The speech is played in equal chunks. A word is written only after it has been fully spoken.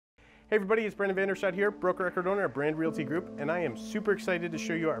Hey everybody, it's Brandon Vanderschot here, broker record owner at Brand Realty Group, and I am super excited to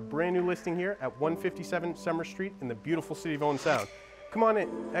show you our brand new listing here at 157 Summer Street in the beautiful city of Owen Sound. Come on in.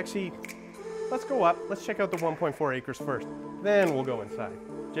 Actually, let's go up. Let's check out the 1.4 acres first. Then we'll go inside.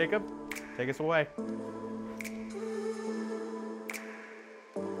 Jacob, take us away.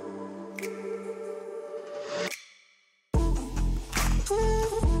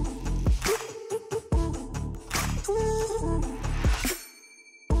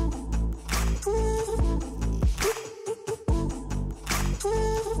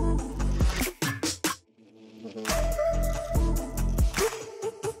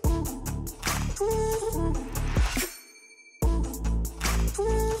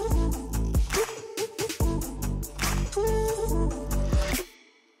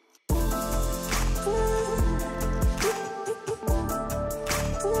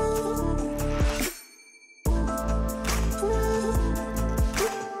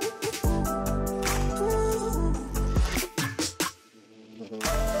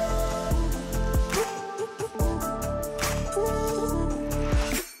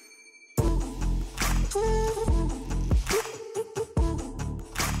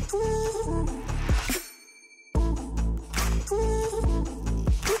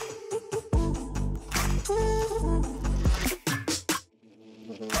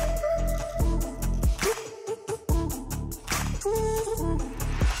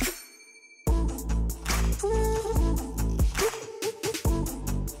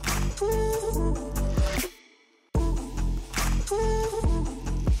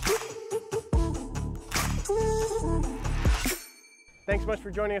 Thanks so much for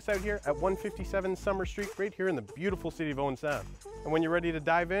joining us out here at 157 Summer Street, right here in the beautiful city of Owen Sound. And when you're ready to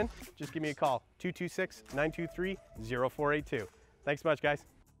dive in, just give me a call, 226-923-0482. Thanks so much, guys.